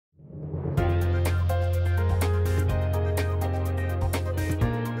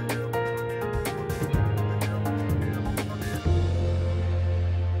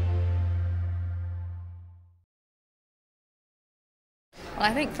Well,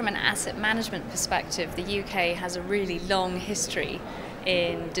 I think from an asset management perspective, the UK has a really long history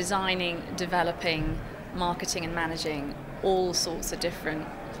in designing, developing, marketing and managing all sorts of different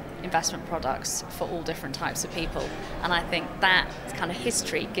investment products for all different types of people. And I think that kind of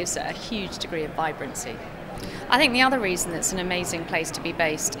history gives it a huge degree of vibrancy. I think the other reason it's an amazing place to be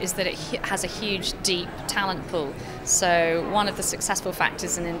based is that it has a huge, deep talent pool. So one of the successful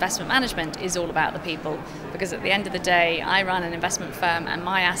factors in investment management is all about the people, because at the end of the day, I run an investment firm and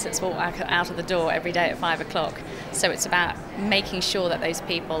my assets walk out of the door every day at 5 o'clock. So it's about making sure that those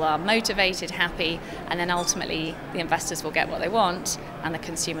people are motivated, happy, and then ultimately the investors will get what they want and the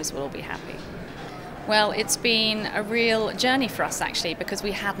consumers will all be happy. Well, it's been a real journey for us actually, because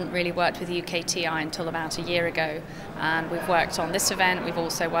we hadn't really worked with UKTI until about a year ago, and we've worked on this event, we've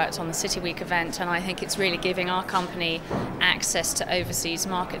also worked on the City Week event, and I think it's really giving our company access to overseas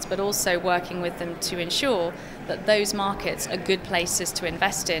markets, but also working with them to ensure that those markets are good places to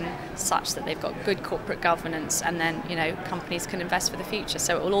invest in, such that they've got good corporate governance, and then companies can invest for the future.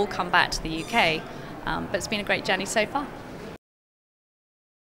 So it will all come back to the UK, but it's been a great journey so far.